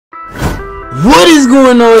What is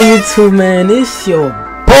going on YouTube, man? It's your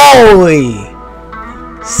boy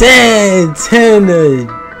Santana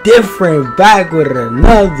Different, back with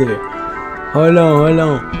another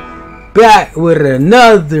back with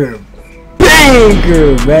another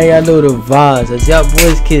banger, man. I know the vibes, as y'all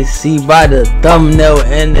boys can see by the thumbnail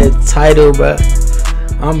and the title, bro.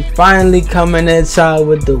 I'm finally coming at y'all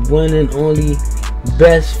with the one and only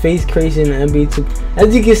best face creation in NBA 2.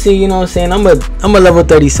 As you can see, you know what I'm saying, I'm a level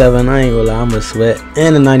 37. I ain't gonna lie, I'm a sweat,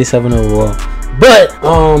 and a 97 overall. But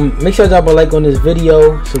make sure to drop a like on this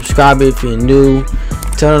video, subscribe if you're new,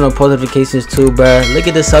 turn on the post notifications too, bruh. Look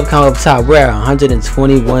at the sub count up top. We're at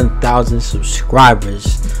 121,000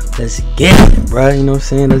 subscribers. Let's get it, bruh. You know what I'm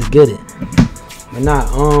saying? Let's get it. But nah,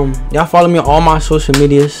 y'all follow me on all my social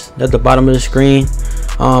medias at the bottom of the screen.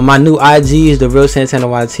 My new IG is the real Santana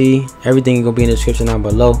YT. Everything gonna be in the description down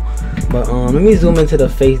below. But let me zoom into the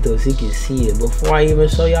face though so you can see it before I even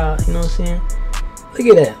show y'all. You know what I'm saying? Look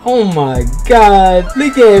at that. Oh my god,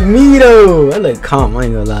 look at me though. I look calm, I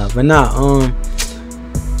ain't gonna lie. But nah,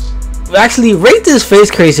 actually rate this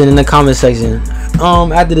face creation in the comment section.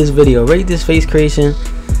 After this video, rate this face creation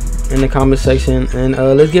in the comment section, and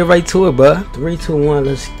let's get right to it, bro. 3, 2, 1,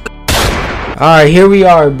 let's go. Alright, here we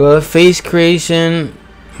are, bro. Face creation,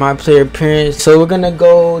 my player appearance. So we're gonna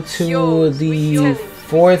go to the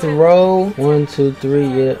fourth row. 1, 2,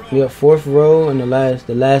 3, yeah, fourth row, and the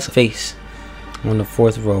last face on the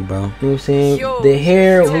fourth row, bro. You know what I'm saying? The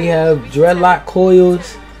hair, we have dreadlock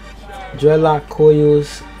coils.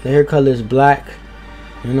 The hair color is black.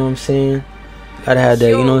 You know what I'm saying? Gotta have that,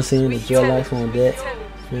 you know what I'm saying? The dreadlocks on that.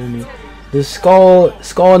 Feel me? The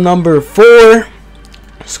skull number 4.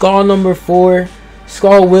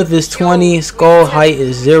 Skull width is 20. Skull height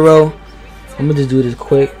is 0. I'm gonna just do this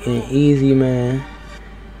quick and easy, man.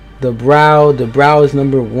 The brow is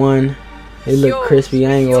number 1. They look crispy,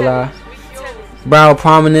 I ain't gonna lie. Brow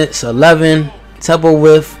prominence 11. Temple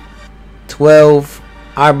width 12.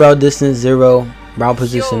 Eyebrow distance 0. Brow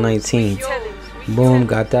position 19. Boom,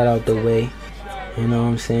 got that out the way. You know what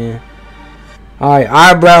I'm saying? Alright,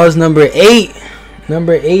 eyebrows number 8.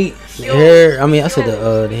 The hair, I mean, I said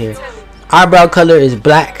the hair. Eyebrow color is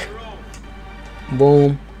black.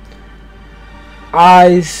 Boom.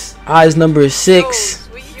 Eyes number 6.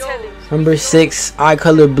 Eye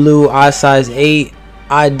color blue. Eye size 8.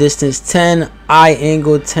 Eye distance 10. Eye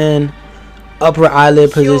angle 10. Upper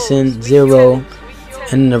eyelid position 0.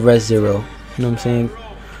 And the rest 0. You know what I'm saying?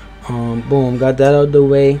 Boom, got that out the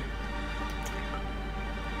way.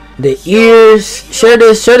 The ears, share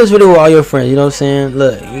this video with all your friends. You know what I'm saying?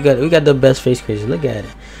 Look, we got the best face creation. Look at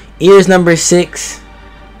it. Ears number 6.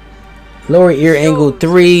 Lower ear angle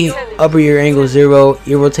 3. Upper ear angle 0.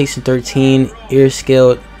 Ear rotation 13. Ear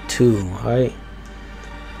scale 2. Alright.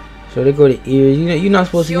 So they go to ears. You're not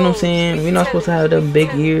supposed to, you know what I'm saying? We're not supposed to have them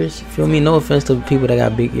big ears. Feel me? No offense to people that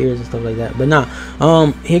got big ears and stuff like that. But nah.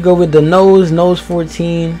 Here go with the nose. Nose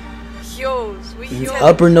 14.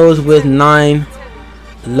 Upper nose width 9.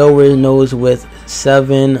 Lower nose width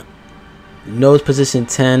 7. Nose position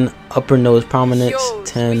 10. Upper nose prominence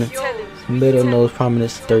 10. Middle nose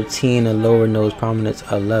prominence 13. And lower nose prominence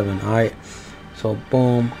 11. Alright. So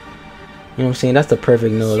boom. You know what I'm saying? That's the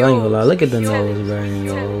perfect nose. I ain't gonna lie. Look at the nose, bro.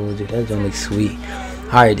 That don't look sweet.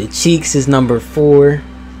 Alright, the cheeks is number 4.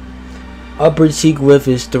 Upper cheek width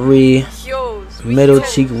is 3. Middle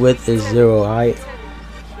cheek width is 0. Alright.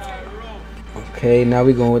 Okay, now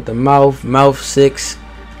we going with the mouth. Mouth 6,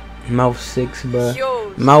 bro.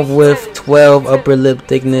 Mouth width 12. Upper lip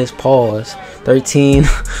thickness, pause, 13.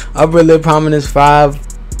 Upper lip prominence 5.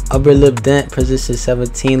 Upper lip dent position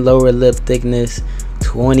 17. Lower lip thickness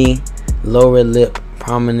 20. Lower lip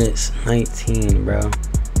prominence 19, bro.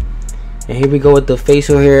 And here we go with the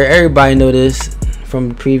facial hair. Everybody know this from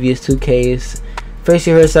the previous 2Ks.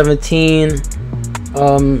 Facial hair 17.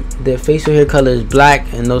 The facial hair color is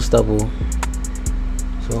black and no stubble.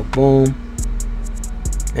 So boom.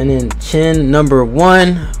 And then chin number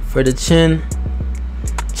 1 for the chin.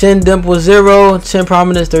 Chin dimple 0. Chin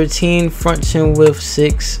prominence 13. Front chin width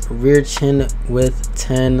 6. Rear chin width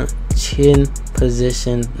 10. Chin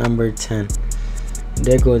position number 10.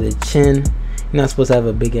 There goes the chin. You're not supposed to have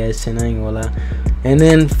a big ass chin, I ain't gonna lie. And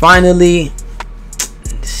then finally,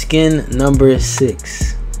 skin number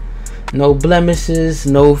 6. No blemishes,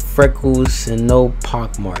 no freckles, and no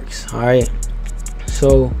pock marks. Alright.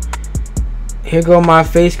 So here go my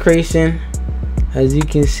face creation. As you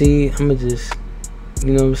can see, I'm gonna just,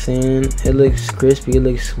 you know what I'm saying, it looks crispy, it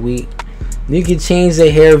looks sweet. You can change the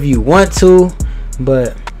hair if you want to,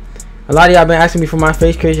 but a lot of y'all been asking me for my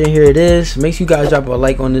face creation. Here it is. Make sure you guys drop a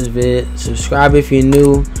like on this vid, subscribe if you're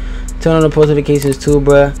new, turn on the post notifications too,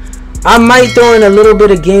 bruh. I might throw in a little bit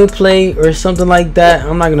of gameplay or something like that.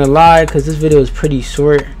 I'm not gonna lie, because this video is pretty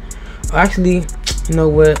short. Actually, you know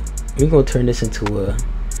what? We're gonna turn this into a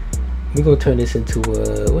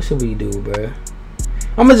what should we do, bruh?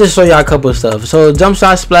 I'm gonna just show y'all a couple of stuff. So jump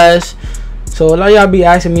shot splash. So a lot of y'all be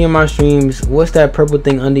asking me in my streams, what's that purple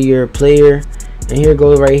thing under your player? And here it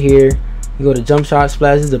goes right here. You go to jump shot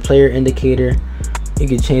splash. This is the player indicator. You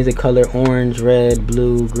can change the color: orange, red,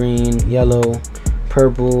 blue, green, yellow,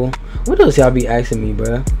 purple. What else y'all be asking me,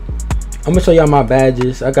 bruh? I'm gonna show y'all my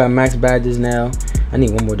badges. I got max badges now. I need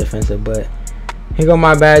one more defensive, but here go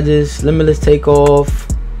my badges. Limitless takeoff.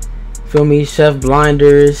 Feel me? Chef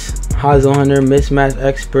blinders. Hazel hunter. Mismatch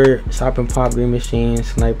expert. Stop and pop. Green machine.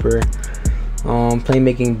 Sniper.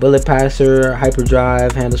 Playmaking bullet passer.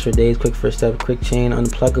 Hyperdrive. Handles for days. Quick first step. Quick chain.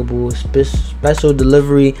 Unpluggable. Special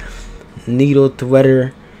delivery. Needle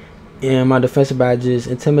threader. And my defensive badges: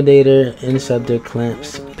 intimidator, interceptor,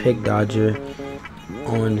 clamps, pick dodger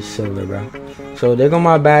on the silver, bro. So there go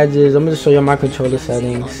my badges. I'm gonna show you my controller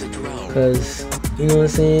settings, cause you know what I'm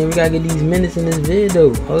saying, we gotta get these minutes in this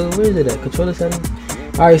video. Oh, where is it at? Controller settings.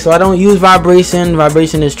 Alright, so I don't use vibration.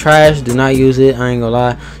 Vibration is trash. Do not use it. I ain't gonna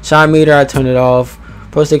lie. Shot meter, I turn it off.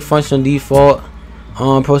 Pro stick function default.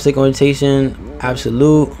 Pro stick orientation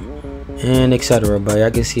absolute, and etc. But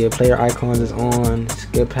y'all can see it. Player icons is on.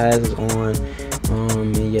 Skip pads is on.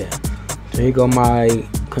 And yeah. So here go my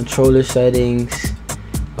controller settings.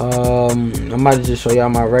 I might just show y'all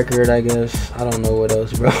my record, I guess. I don't know what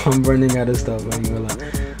else, bro. I'm running out of stuff. I ain't gonna lie.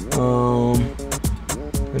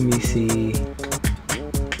 Let me see.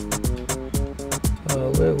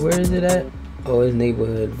 Where is it at? Oh, it's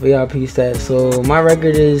neighborhood VIP stats. So my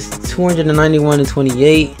record is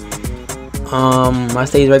 291-28. My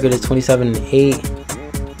stage record is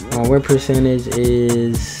 27-8. My win percentage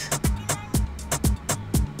is,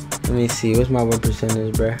 let me see, what's my win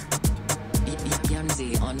percentage, bruh?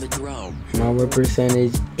 My win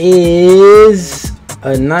percentage is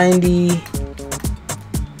a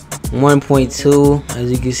 91.2,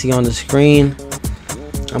 as you can see on the screen.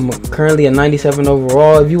 I'm currently a 97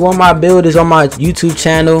 overall. If you want my build, it's on my YouTube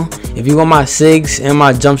channel. If you want my SIGs and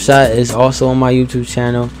my jump shot, is also on my YouTube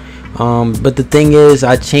channel. But the thing is,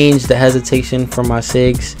 I changed the hesitation for my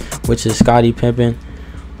SIGs, which is Scotty Pimpin'.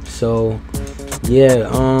 So yeah,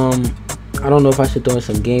 I don't know if I should throw in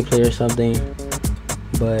some gameplay or something,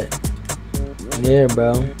 but yeah,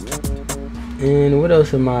 bro. And what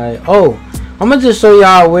else am I? Oh, I'm gonna just show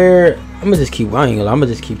y'all where. I ain't gonna lie, I'm gonna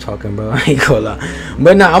just keep talking, bro. I ain't gonna lie.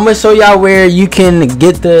 But now I'm gonna show y'all where you can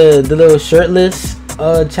get the little shirtless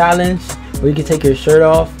challenge, where you can take your shirt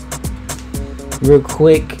off real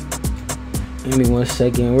quick. Give me 1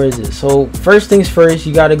 second. Where is it? So first things first,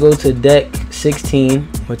 you gotta go to deck 16,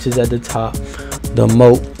 which is at the top, the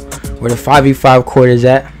moat, where the 5v5 court is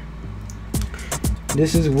at.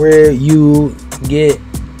 This is where you get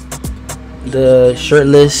the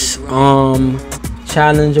shirtless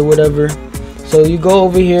challenge or whatever. So you go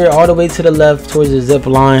over here all the way to the left towards the zip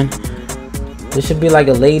line. There should be like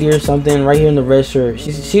a lady or something right here in the red shirt.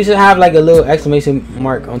 She should have like a little exclamation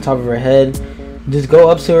mark on top of her head. Just go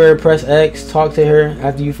up to her, press X, talk to her.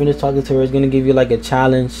 After you finish talking to her, it's gonna give you like a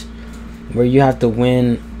challenge where you have to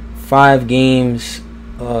win 5 games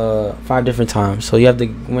 5 different times. So you have to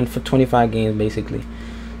win for 25 games basically.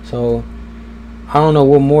 So I don't know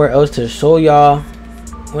what more else to show y'all.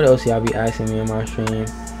 What else y'all be asking me in my stream?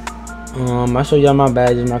 I show y'all my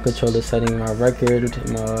badges, my controller setting, my record,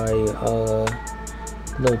 my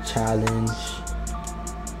little challenge,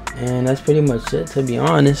 and that's pretty much it, to be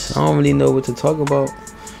honest. I don't really know what to talk about.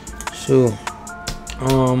 Shoot.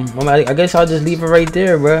 I guess I'll just leave it right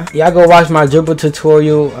there, bro. Y'all go watch my dribble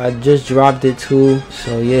tutorial. I just dropped it too.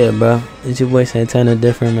 So yeah, bro. It's your boy Santana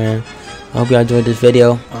Different, man. I hope y'all enjoyed this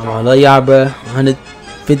video. I love y'all, bro.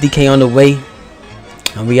 150K on the way.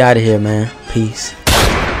 And we out of here, man. Peace.